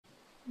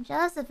I'm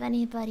jealous of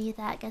anybody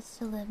that gets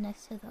to live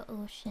next to the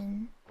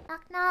ocean.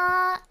 Knock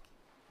knock.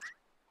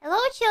 Hello,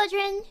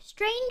 children.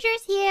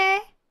 Strangers here.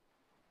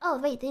 Oh,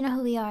 wait, they know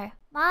who we are.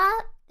 Ma,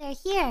 they're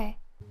here.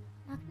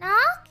 Knock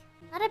knock.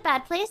 Not a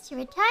bad place to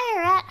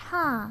retire at,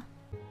 huh?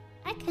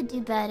 I could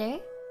do better.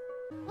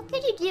 What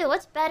could you do?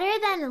 What's better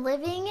than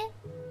living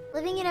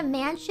in a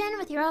mansion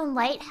with your own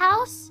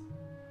lighthouse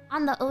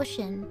on the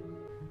ocean?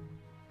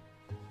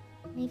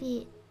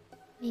 Maybe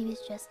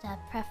it's just a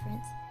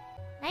preference.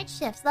 Night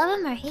shifts, love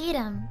them or hate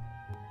them.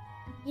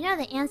 You know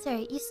the answer,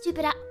 you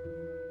stupid Okay,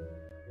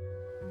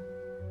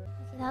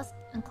 that was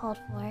uncalled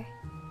for. I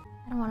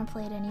don't want to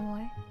play it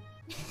anymore.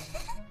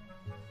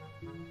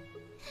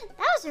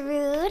 That was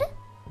rude.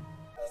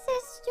 He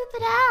says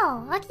stupid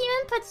owl. Lucky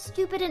even put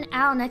stupid and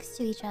owl next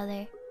to each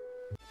other.